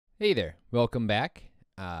Hey there, welcome back.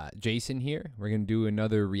 Jason here. We're going to do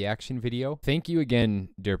another reaction video. Thank you again,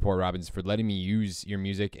 Dear Poor Robins, for letting me use your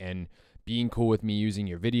music and being cool with me using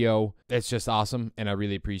your video. It's just awesome, and I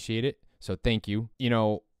really appreciate it. So thank you. You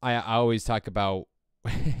know, I always talk about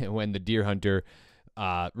when the deer hunter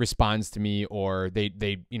responds to me, or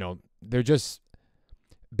they're just,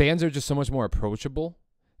 bands are just so much more approachable.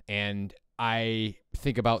 And I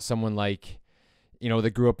think about someone like,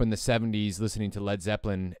 that grew up in the 70s listening to Led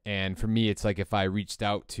Zeppelin. And for me, it's like if I reached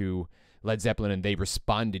out to Led Zeppelin and they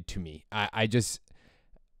responded to me.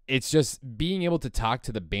 It's just being able to talk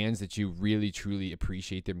to the bands that you really, truly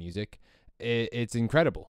appreciate their music. It's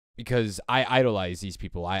incredible because I idolize these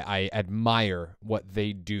people. I admire what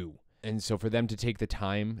they do. And so for them to take the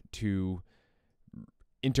time to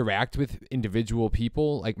interact with individual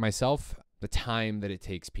people like myself, the time that it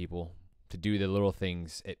takes people to do the little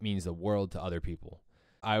things, it means the world to other people.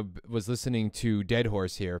 I was listening to Dead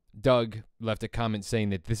Horse here. Doug left a comment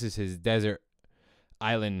saying that this is his desert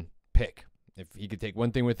island pick. If he could take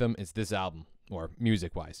one thing with him, it's this album, or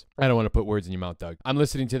music-wise. I don't want to put words in your mouth, Doug. I'm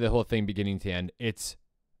listening to the whole thing beginning to end. It's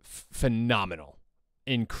phenomenal.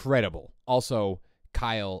 Incredible. Also,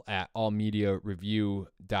 Kyle at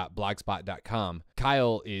allmediareview.blogspot.com.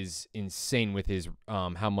 Kyle is insane with his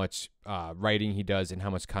how much writing he does and how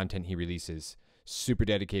much content he releases. Super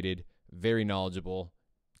dedicated, very knowledgeable.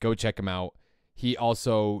 Go check him out. He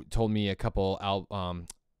also told me a couple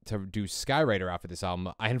to do Skywriter off of this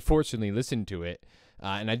album. I unfortunately listened to it,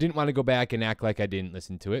 and I didn't want to go back and act like I didn't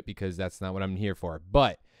listen to it because that's not what I'm here for.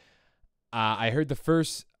 But I heard the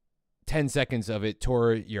first 10 seconds of it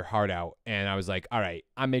tore your heart out, and I was like, all right,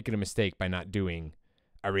 I'm making a mistake by not doing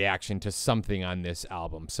a reaction to something on this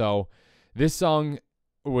album. So this song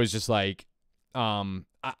was just like, I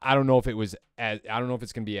don't know if it was as, I don't know if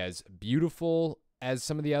it's gonna be as beautiful as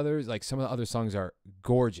some of the others. Like, some of the other songs are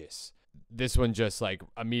gorgeous. This one just like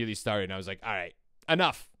immediately started, and I was like, all right,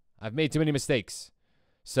 enough. I've made too many mistakes.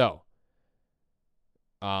 So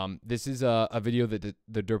this is a video that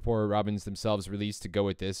the Dear Poor Robins themselves released to go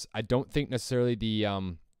with this. I don't think necessarily the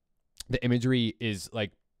imagery is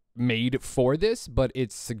like made for this, but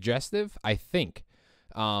it's suggestive, I think.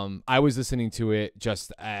 I was listening to it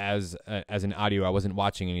just as an audio. I wasn't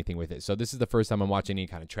watching anything with it. So this is the first time I'm watching any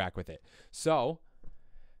kind of track with it. So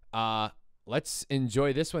let's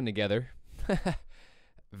enjoy this one together.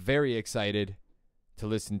 Very excited to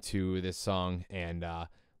listen to this song, and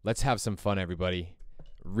let's have some fun, everybody.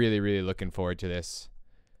 Really, really looking forward to this.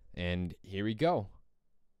 And here we go.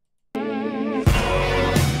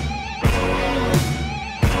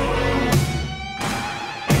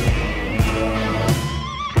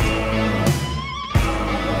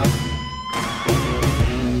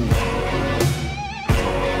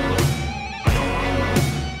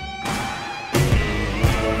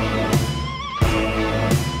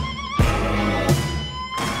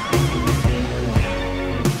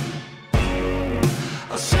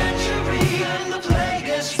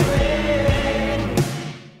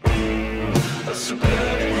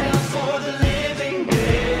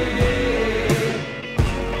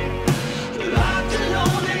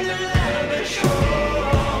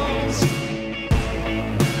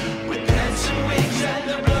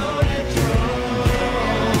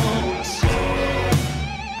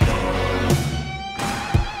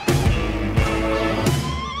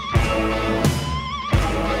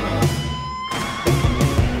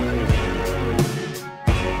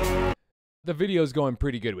 The video's going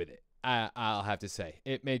pretty good with it. I'll have to say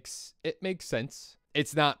it makes sense.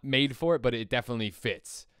 It's not made for it, but it definitely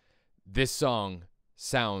fits. This song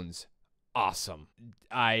sounds awesome.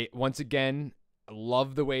 I once again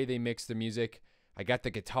love the way they mix the music. I got the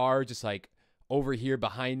guitar just like over here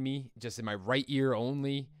behind me, just in my right ear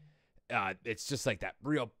only. It's just like that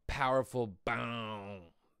real powerful boom,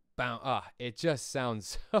 boom. It just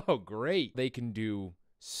sounds so great. They can do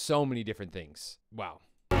so many different things. Wow.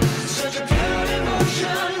 Such a pure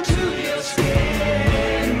devotion to your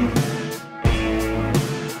skin.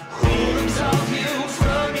 Who absolve you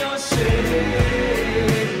from your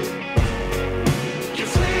sin? You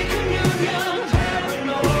flee communion,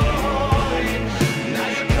 paranoid. Now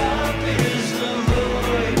your cup is the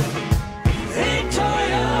void. They tore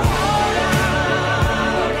your heart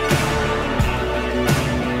out.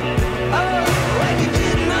 Oh, like you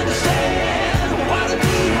didn't understand why the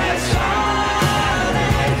beat had started.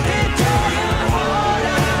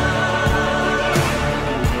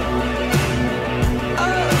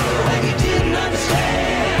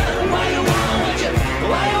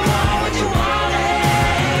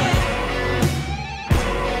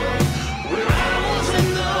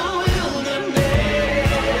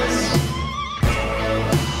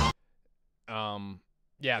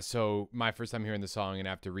 Yeah, so my first time hearing the song and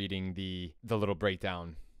after reading the little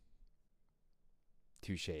breakdown,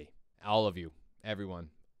 touche. All of you, everyone,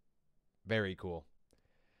 very cool.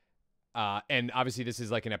 And obviously this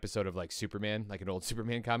is like an episode of like Superman, like an old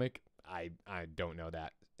Superman comic. I don't know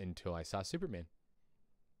that until I saw Superman.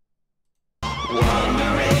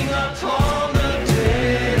 Wandering upon the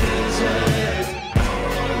desert,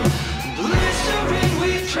 blistering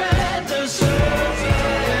we tread the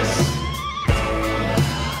surface.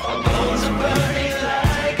 Our bones are burning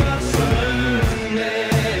like a furnace.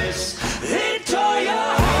 It tore your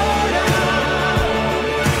heart out.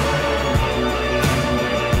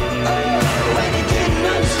 Oh, when you didn't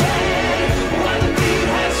understand why the beat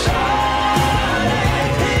had started.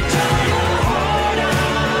 It tore your heart out.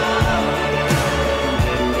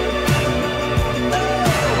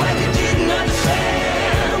 When you didn't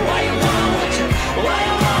understand why you want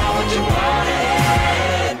what you wanted.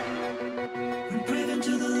 We breathe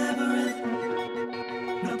into the labyrinth.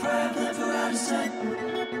 No pride left for out of sight.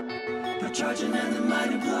 No charging in the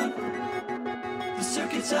mighty blood. The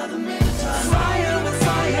circuits are the minotaur. Fire with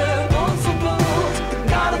fire, bolt for bolt. The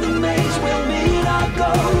god of the maze will meet our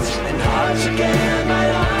goals. And hearts again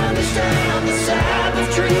might understand the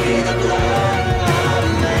Sabbath tree, the blood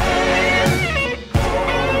of man.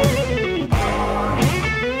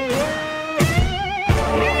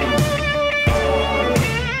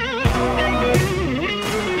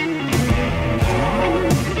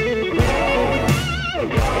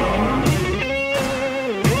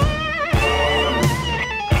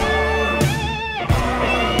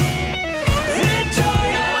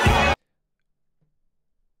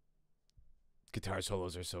 Guitar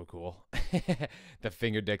solos are so cool. The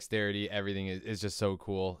finger dexterity, everything is just so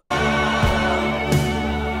cool. It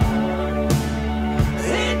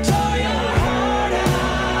tore your heart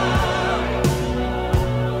out.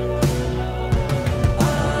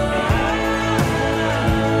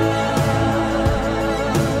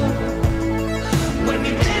 When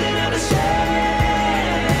you didn't understand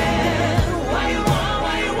why you want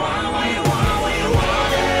what you wanted.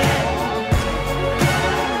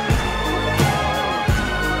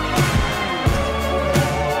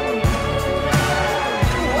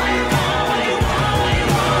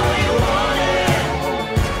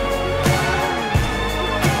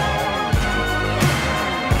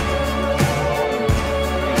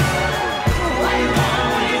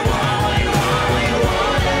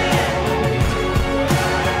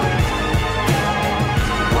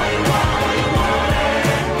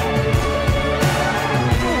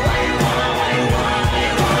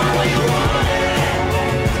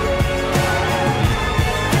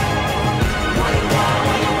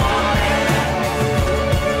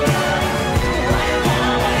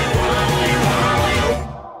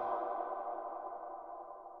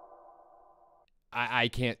 I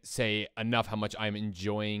can't say enough how much I'm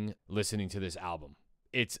enjoying listening to this album.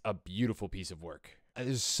 It's a beautiful piece of work.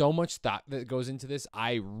 There's so much thought that goes into this.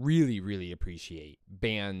 I really, really appreciate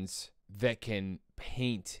bands that can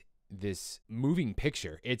paint this moving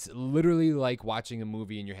picture. It's literally like watching a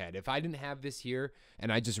movie in your head. If I didn't have this here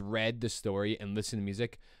and I just read the story and listened to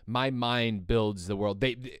music, my mind builds the world.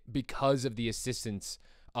 Because of the assistance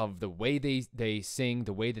of the way they sing,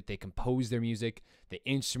 the way that they compose their music, the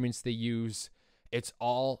instruments they use, it's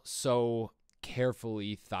all so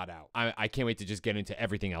carefully thought out. I can't wait to just get into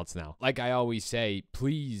everything else now. Like I always say,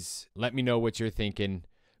 please let me know what you're thinking.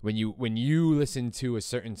 When you listen to a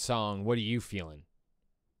certain song, what are you feeling?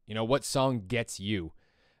 You know, what song gets you?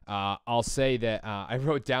 I'll say that I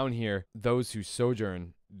wrote down here, Those Who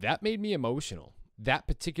Sojourn. That made me emotional. That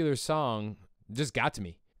particular song just got to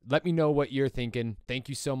me. Let me know what you're thinking. Thank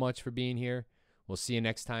you so much for being here. We'll see you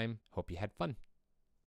next time. Hope you had fun.